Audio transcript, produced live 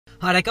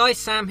Hi there guys,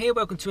 Sam here,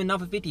 welcome to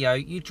another video.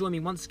 You join me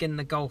once again in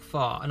the Golf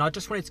R, and I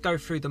just wanted to go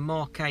through the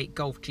Mk8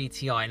 Golf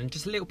GTI and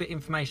just a little bit of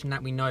information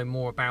that we know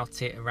more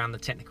about it around the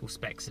technical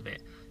specs of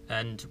it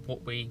and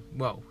what we,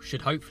 well,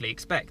 should hopefully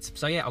expect.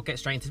 So yeah, I'll get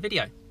straight into the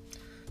video.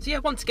 So yeah,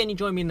 once again you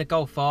join me in the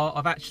Golf R.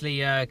 I've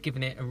actually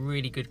given it a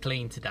really good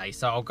clean today,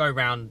 so I'll go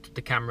around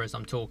the camera as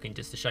I'm talking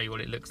just to show you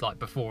what it looks like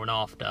before and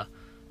after.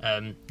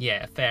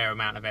 Yeah, a fair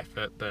amount of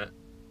effort, but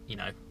you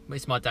know,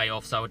 it's my day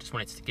off, so I just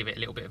wanted to give it a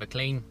little bit of a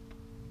clean.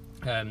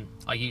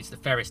 I used the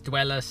Ferris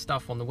Dweller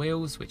stuff on the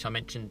wheels, which I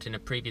mentioned in a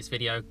previous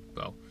video,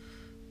 well,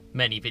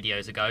 many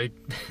videos ago,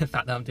 the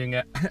fact that I'm doing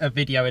a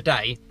video a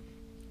day,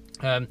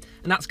 and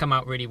that's come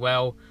out really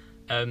well.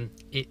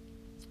 It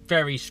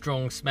very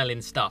strong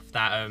smelling stuff,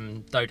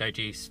 that Dodo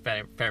Juice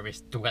Ferris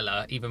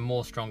Dweller, even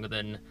more stronger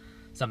than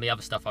some of the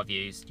other stuff I've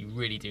used. You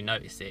really do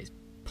notice it. It's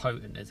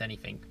potent as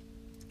anything,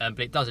 but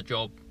it does a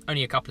job.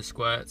 Only a couple of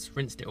squirts,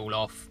 rinsed it all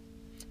off.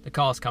 The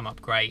car's come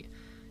up great.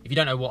 If you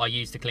don't know what I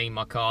use to clean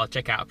my car,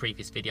 check out a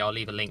previous video. I'll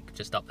leave a link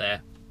just up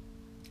there.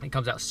 It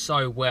comes out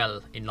so well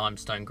in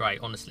limestone grey.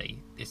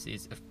 Honestly, this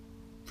is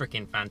a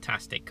freaking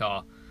fantastic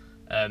car.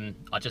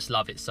 I just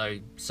love it so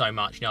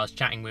much. You know, I was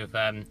chatting with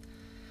a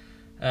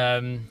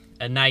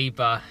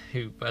neighbour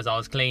who, as I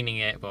was cleaning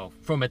it, well,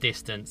 from a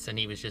distance, and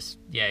he was just,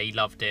 yeah, he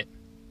loved it.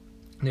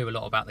 Knew a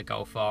lot about the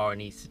Golf R, and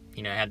he's,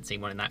 you know, hadn't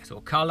seen one in that sort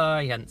of colour.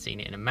 He hadn't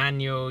seen it in a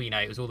manual. You know,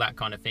 it was all that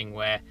kind of thing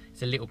where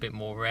it's a little bit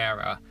more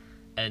rarer.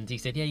 And he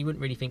said, yeah, you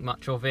wouldn't really think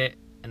much of it,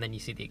 and then you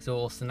see the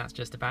exhaust and that's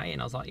just about it.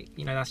 And I was like,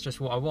 you know, that's just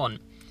what I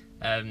want.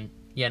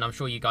 Yeah, and I'm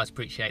sure you guys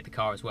appreciate the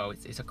car as well.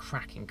 It's a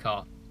cracking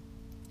car,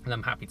 and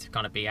I'm happy to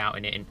kind of be out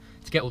in it and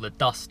to get all the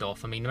dust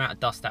off. I mean, the amount of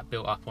dust that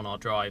built up on our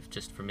drive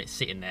just from it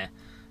sitting there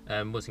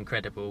was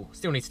incredible.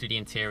 Still needs to do the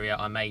interior.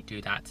 I may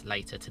do that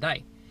later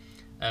today.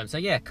 So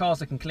yeah,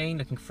 car's looking clean,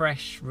 looking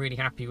fresh, really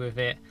happy with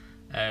it.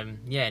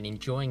 Yeah, and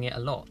enjoying it a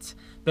lot.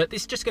 But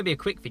this is just going to be a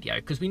quick video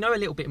because we know a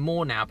little bit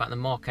more now about the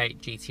Mk8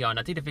 GTI, and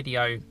I did a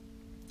video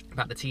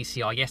about the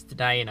TCR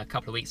yesterday and a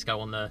couple of weeks ago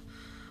on the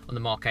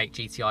Mk8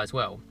 GTI as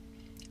well,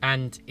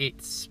 and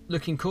it's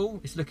looking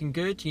cool, it's looking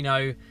good. You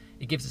know,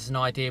 it gives us an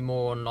idea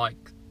more on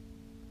like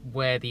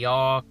where the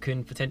R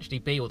can potentially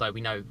be, although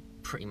we know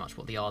pretty much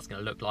what the R is going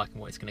to look like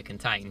and what it's going to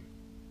contain.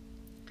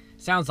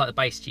 Sounds like the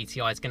base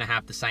GTI is going to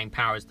have the same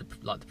power as the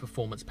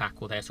performance pack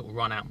or their sort of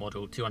run out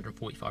model,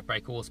 245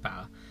 brake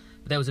horsepower.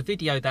 But there was a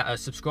video that a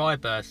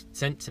subscriber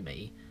sent to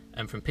me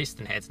from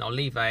Piston Heads, and I'll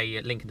leave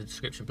a link in the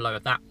description below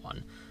of that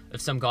one, of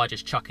some guy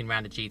just chucking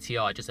around a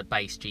GTI, just a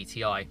base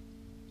GTI.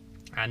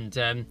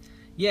 And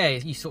yeah,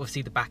 you sort of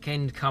see the back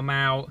end come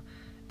out.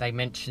 They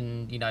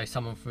mentioned, you know,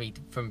 someone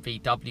from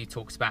VW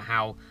talks about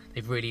how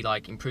they've really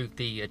like improved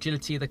the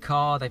agility of the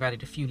car. They've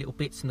added a few little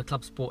bits from the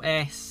Club Sport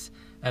S.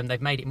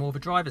 They've made it more of a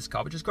driver's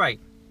car, which is great.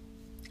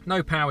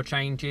 No power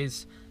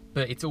changes,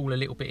 but it's all a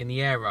little bit in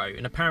the aero.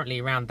 And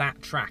apparently around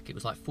that track, it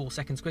was like 4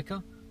 seconds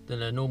quicker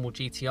than a normal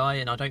GTI,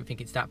 and I don't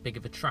think it's that big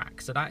of a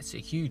track. So that's a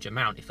huge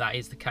amount if that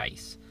is the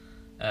case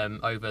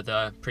over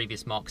the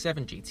previous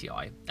Mk7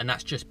 GTI. And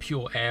that's just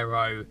pure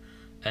aero,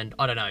 and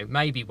I don't know,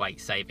 maybe weight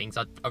savings.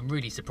 I'm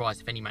really surprised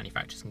if any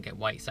manufacturers can get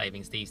weight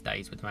savings these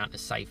days with the amount of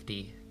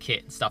safety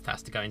kit and stuff that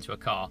has to go into a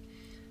car.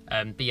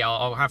 But yeah,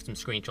 I'll have some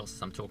screenshots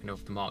as I'm talking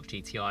of the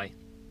Mk8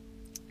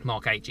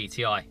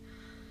 GTI.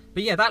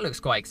 But yeah, that looks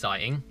quite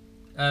exciting.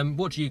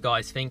 What do you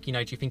guys think? You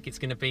know, do you think it's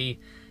going to be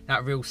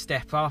that real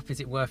step up? Is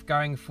it worth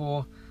going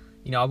for?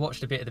 You know, I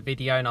watched a bit of the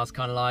video and I was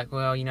kind of like,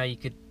 well, you know, you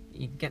can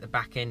get the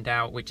back end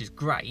out, which is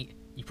great.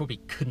 You probably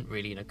couldn't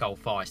really in a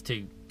Golf R, it's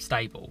too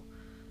stable.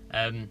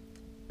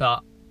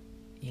 But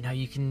you know,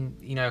 you can,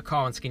 you know, a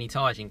car on skinny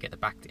tyres, you can get the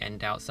back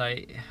end out. So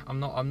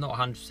I'm not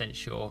 100%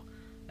 sure.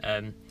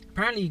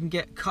 Apparently you can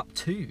get Cup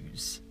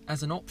 2s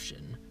as an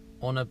option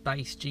on a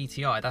base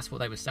GTI. That's what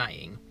they were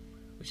saying,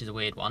 which is a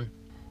weird one.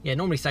 Yeah,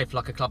 normally say for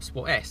like a Club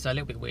Sport S, so a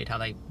little bit weird how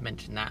they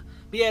mentioned that.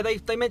 But yeah,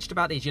 they mentioned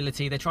about the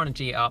agility. They're trying to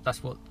G it up.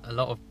 That's what a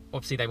lot of,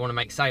 obviously they want to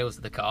make sales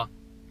of the car.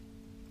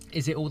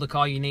 Is it all the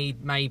car you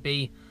need?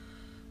 Maybe.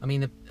 I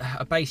mean,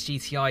 a base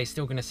GTI is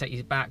still going to set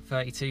you back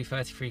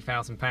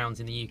 £33,000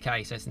 in the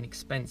UK, so it's an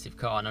expensive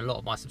car, and a lot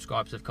of my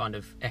subscribers have kind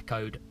of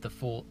echoed the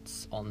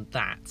thoughts on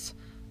that.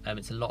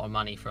 It's a lot of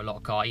money for a lot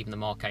of car. Even the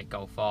Mk8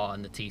 Golf R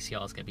and the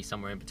TCR is going to be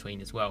somewhere in between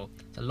as well.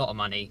 It's a lot of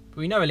money, but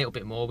we know a little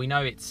bit more. We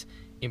know it's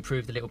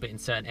improved a little bit in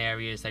certain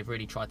areas. They've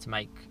really tried to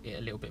make it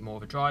a little bit more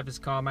of a driver's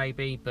car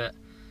maybe, but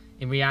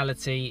in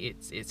reality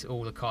it's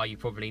all the car you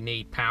probably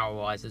need power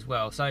wise as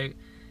well. So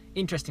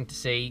interesting to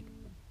see.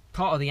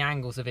 Part of the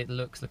angles of it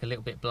look a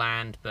little bit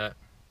bland, but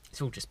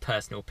it's all just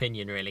personal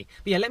opinion really.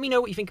 But yeah, let me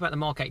know what you think about the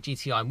Mk8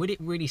 GTI, and would it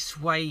really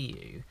sway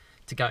you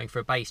to going for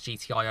a base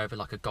GTI over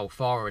like a Golf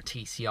R or a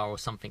TCR or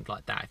something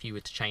like that if you were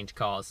to change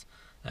cars?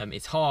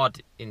 It's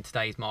hard in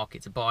today's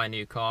market to buy a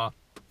new car.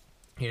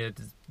 You know,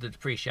 the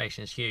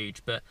depreciation is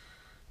huge, but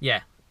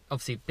yeah,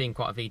 obviously being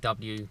quite a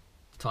VW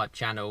type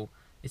channel,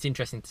 it's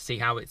interesting to see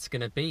how it's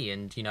going to be,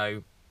 and you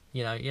know,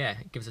 yeah,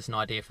 it gives us an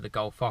idea for the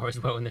Golf R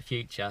as well in the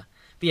future.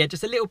 But yeah,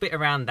 just a little bit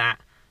around that.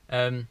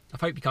 I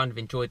hope you kind of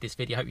enjoyed this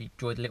video. I hope you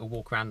enjoyed a little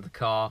walk around the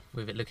car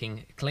with it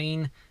looking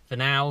clean for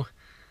now.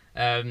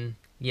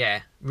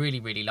 Yeah,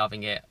 really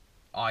loving it.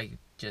 I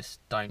just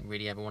don't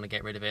really ever want to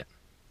get rid of it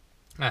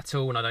at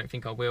all, and I don't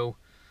think I will.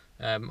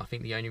 I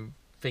think the only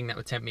thing that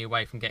would tempt me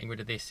away from getting rid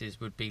of this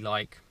would be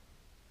like,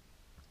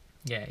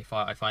 yeah, if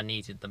I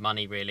needed the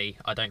money really.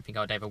 I don't think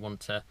I'd ever want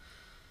to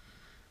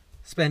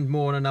spend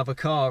more on another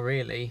car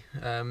really.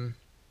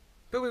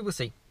 But we will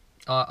see.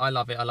 I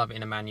love it. I love it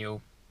in a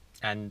manual.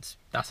 And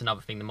that's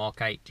another thing, the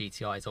Mk8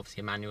 GTI is obviously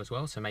a manual as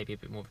well, so maybe a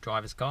bit more of a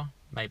driver's car.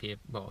 Maybe,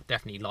 well,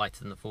 definitely lighter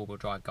than the four-wheel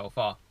drive Golf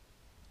R.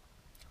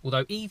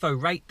 Although Evo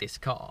rate this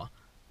car,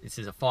 this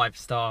is a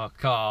 5-star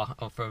car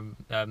from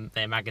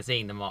their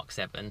magazine, the Mark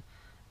 7,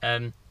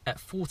 at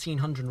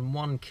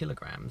 1,401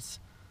 kilograms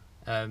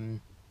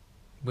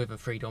with a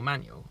 3-door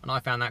manual. And I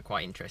found that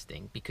quite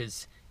interesting,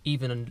 because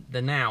even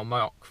the now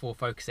Mark 4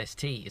 Focus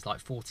ST is like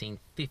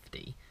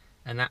 1,450,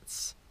 and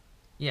that's,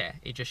 yeah,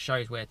 it just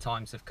shows where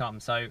times have come.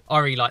 So I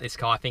really like this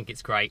car. I think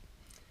it's great.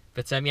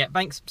 But yeah,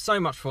 thanks so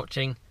much for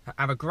watching.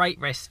 Have a great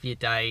rest of your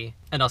day,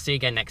 and I'll see you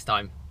again next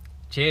time.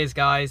 Cheers,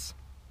 guys.